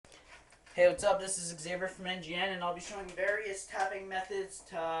Hey, what's up? This is Xavier from NGN, and I'll be showing various tapping methods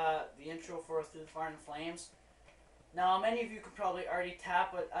to the intro for Through the Fire and Flames. Now, many of you could probably already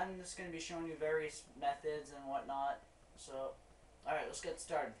tap, but I'm just going to be showing you various methods and whatnot. So, alright, let's get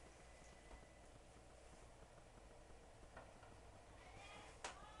started.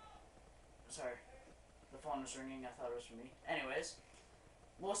 Sorry, the phone was ringing. I thought it was for me. Anyways,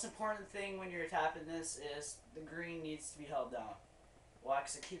 most important thing when you're tapping this is the green needs to be held down. Why?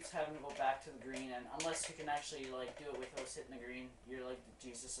 Because it keeps having to go back to the green, and unless you can actually like do it without hitting the green, you're like the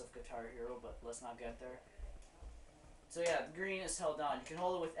Jesus of Guitar Hero. But let's not get there. So yeah, the green is held down. You can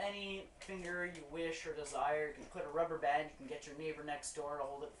hold it with any finger you wish or desire. You can put a rubber band. You can get your neighbor next door to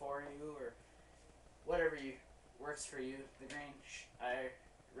hold it for you, or whatever you works for you. The green, I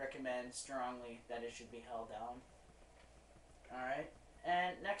recommend strongly that it should be held down. All right,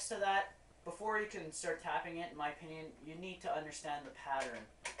 and next to that, before you can start tapping it, in my opinion, you need to understand the pattern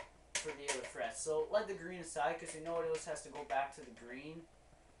for the other frets. So let the green aside because you know it always has to go back to the green.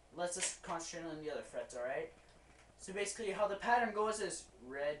 Let's just concentrate on the other frets. All right. So basically how the pattern goes is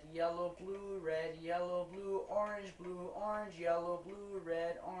red, yellow, blue, orange, yellow, blue,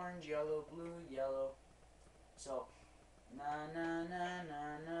 red, orange, yellow, blue, yellow. So na na na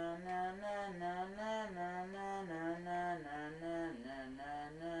na na na na na na na na na na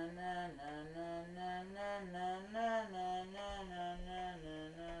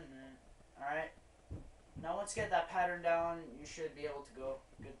Alright. Now once you get that pattern down, you should be able to go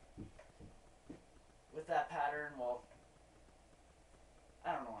good with that pattern. Well,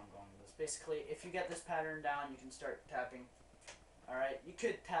 I don't know where I'm going with this. Basically, if you get this pattern down, you can start tapping. Alright, you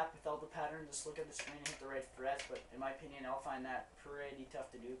could tap without the pattern, just look at the screen and hit the right frets, but in my opinion, I'll find that pretty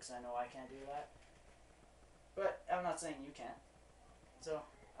tough to do because I know I can't do that. But I'm not saying you can't. So,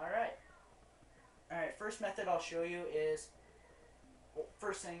 alright. Alright, first method I'll show you is, well,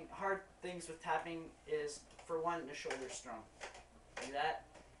 first thing, hard things with tapping is, for one, the shoulder strum. Like that.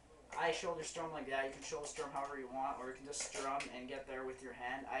 I shoulder strum like that. You can shoulder strum however you want, or you can just strum and get there with your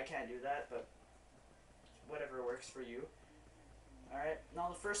hand. I can't do that, but whatever works for you. Alright, now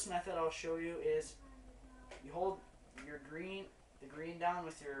the first method I'll show you is you hold the green down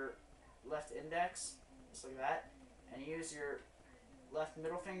with your left index, just like that, and you use your left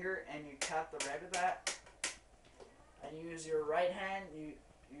middle finger and you tap the red with that, and you use your right hand, you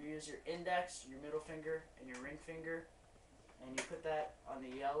use your index, your middle finger, and your ring finger, and you put that on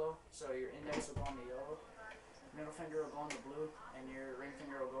the yellow, so your index will go on the yellow, middle finger will go on the blue, and your ring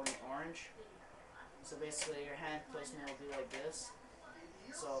finger will go on the orange. So basically your hand placement will be like this.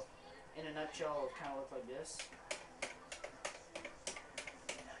 So in a nutshell, it'll kind of look like this.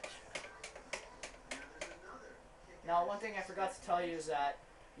 Now one thing I forgot to tell you is that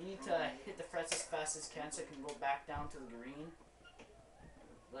you need to hit the frets as fast as you can so it can go back down to the green.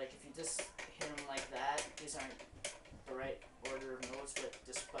 Like if you just hit them like that, these aren't the right order of notes, but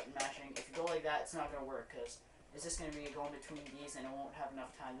just button mashing. If you go like that, it's not going to work because it's just going to be going between these and it won't have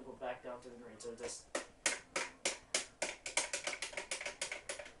enough time to go back down to the green. So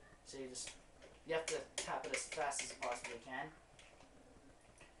you have to tap it as fast as you possibly can.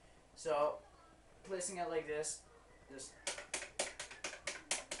 So placing it like this, just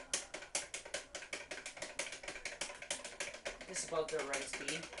this is about the right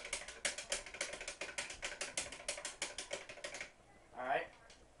speed. Alright.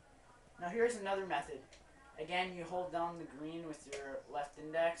 Now here's another method. Again, you hold down the green with your left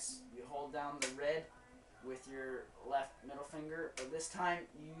index, you hold down the red with your left middle finger, but this time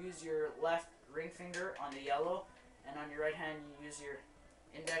you use your left ring finger on the yellow, and on your right hand you use your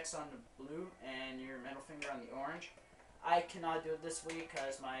index on the blue and your middle finger on the orange. I cannot do it this way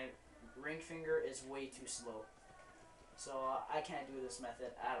because my ring finger is way too slow. So I can't do this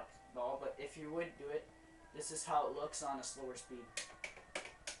method at all, but if you would do it, this is how it looks on a slower speed.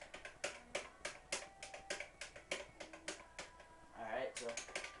 Alright, so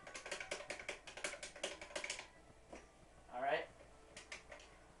alright.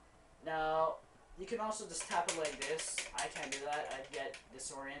 Now you can also just tap it like this. I can't do that. I'd get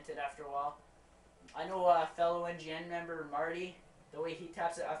disoriented after a while. I know a fellow NGN member, Marty, the way he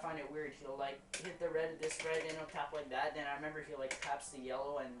taps it, I find it weird. He'll like hit the red at this red and he'll tap like that. Then I remember he like taps the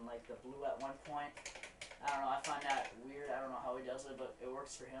yellow and like the blue at one point. I don't know, I find that weird. I don't know how he does it, but it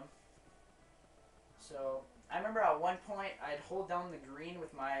works for him. So I remember at one point I'd hold down the green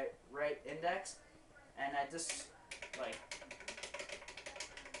with my right index and I just like,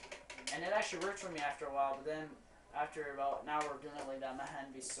 and it actually worked for me after a while, but then after about an hour of doing it like that, my hand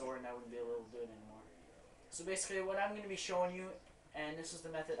would be sore and I wouldn't be able to do it anymore. So basically what I'm going to be showing you, and this is the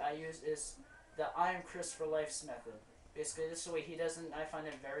method I use, is the I am Chris for Life's method. Basically this is the way he does it, and I find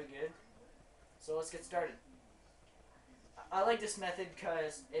it very good. So let's get started. I like this method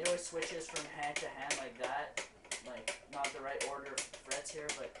because it always switches from hand to hand like that. Like, not the right order of frets here,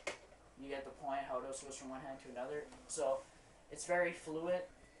 but you get the point how it always goes from one hand to another. So it's very fluid.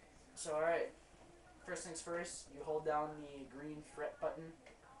 So alright, first things first, you hold down the green fret button.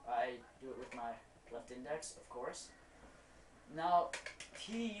 I do it with my left index, of course. Now,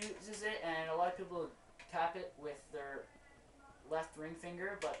 he uses it, and a lot of people tap it with their left ring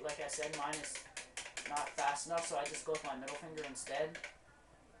finger, but like I said, mine is not fast enough, so I just go with my middle finger instead.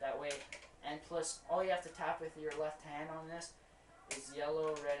 That way, and plus, all you have to tap with your left hand on this is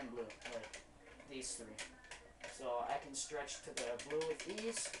yellow, red, and blue, like these three. So I can stretch to the blue with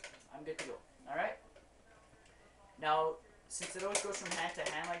ease. I'm good to go. Alright? Now, since it always goes from hand to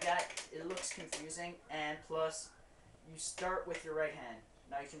hand like that, it looks confusing, and plus, you start with your right hand.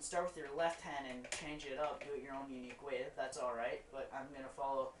 Now you can start with your left hand and change it up, do it your own unique way, that's alright, but I'm going to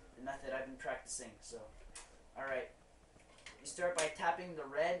follow the method I've been practicing, so. Alright. You start by tapping the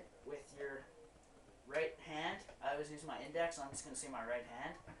red with your right hand. I always use my index, so I'm just going to say my right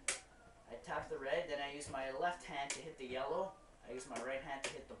hand. I tap the red, then I use my left hand to hit the yellow. I use my right hand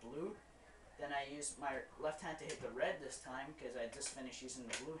to hit the blue. Then I use my left hand to hit the red this time, because I just finished using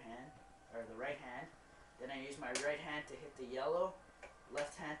the blue hand, or the right hand. Then I use my right hand to hit the yellow,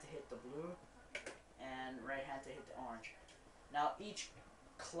 left hand to hit the blue, and right hand to hit the orange. Now each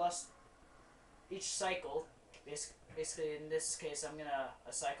cycle, basically in this case, a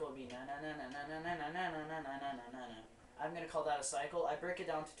cycle would be na na na na na na na na na na na na na na. I'm gonna call that a cycle. I break it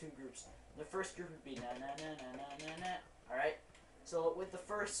down to two groups. The first group would be na na na na na na na. All right. So with the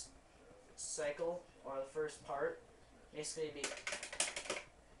first cycle or the first part, basically it'd be.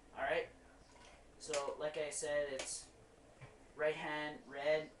 All right. So like I said, it's right hand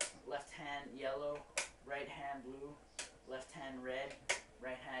red, left hand yellow, right hand blue, left hand red,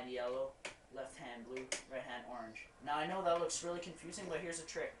 right hand yellow, left hand blue, right hand orange. Now I know that looks really confusing, but here's a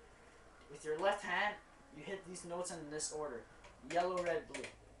trick. With your left hand, you hit these notes in this order. Yellow, red, blue.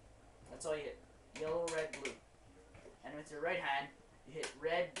 That's all you hit. Yellow, red, blue. And with your right hand, you hit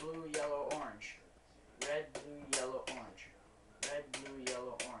red, blue, yellow, orange. Red, blue, yellow, orange. Red, blue,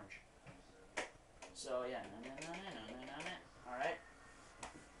 yellow, orange. So yeah, alright.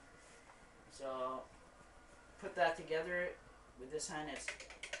 So put that together with this hand, it's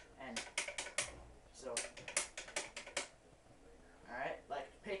and so alright, like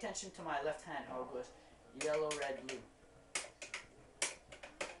pay attention to my left hand, how it goes yellow, red, blue.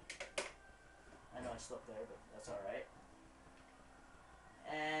 I know I slipped there, but that's alright.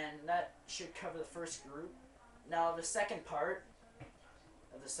 And that should cover the first group. Now the second part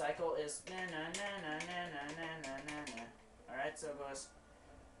of the cycle is na na na na na na na na na. Alright, so it goes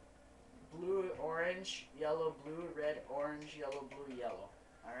blue, orange, yellow, blue, red, orange, yellow, blue, yellow.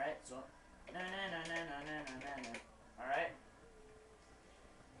 Alright, so na na na na na na na na. Alright.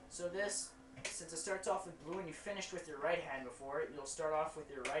 So this, since it starts off with blue and you finished with your right hand before, you'll start off with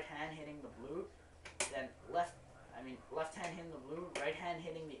your right hand hitting the blue, then left hand hitting the blue, right hand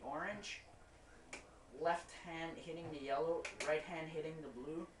hitting the orange, left hand hitting the yellow, right hand hitting the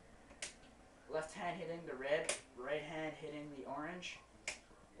blue, left hand hitting the red, right hand hitting the orange,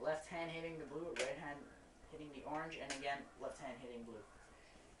 left hand hitting the blue, right hand hitting the orange, and again, left hand hitting blue.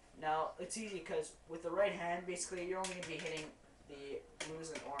 Now, it's easy because with the right hand, basically, you're only going to be hitting the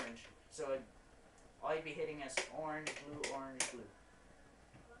blues and orange. So, all you'd be hitting is orange, blue, orange, blue.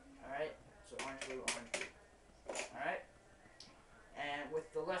 Alright? So, orange, blue, orange, blue. Alright? And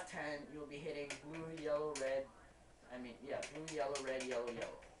with the left hand, you'll be hitting blue, yellow, red. Blue, yellow, red, yellow,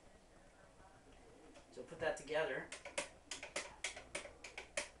 yellow. So, put that together.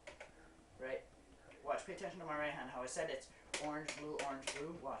 Right? Watch, pay attention to my right hand. How I said it's orange, blue,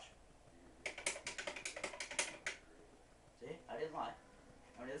 watch. See? I didn't lie.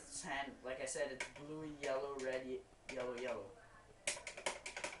 On this hand, like I said, it's blue, yellow, red, yellow, yellow.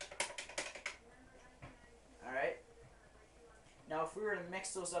 Alright? Now if we were to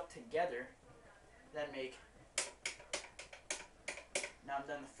mix those up together, that'd make... Now I've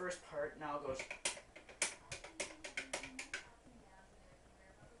done the first part, now it goes...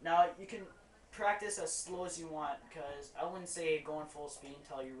 Now you can practice as slow as you want, because I wouldn't say going full speed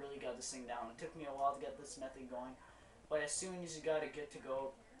until you really got this thing down. It took me a while to get this method going, but as soon as you got it good to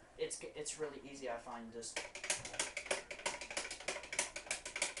go, it's really easy, I find. Just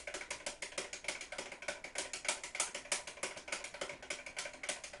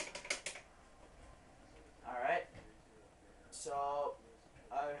alright, so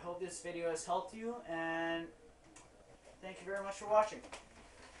I hope this video has helped you, and thank you very much for watching.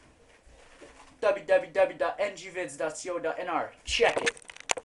 www.ngvids.co.nr. Check it.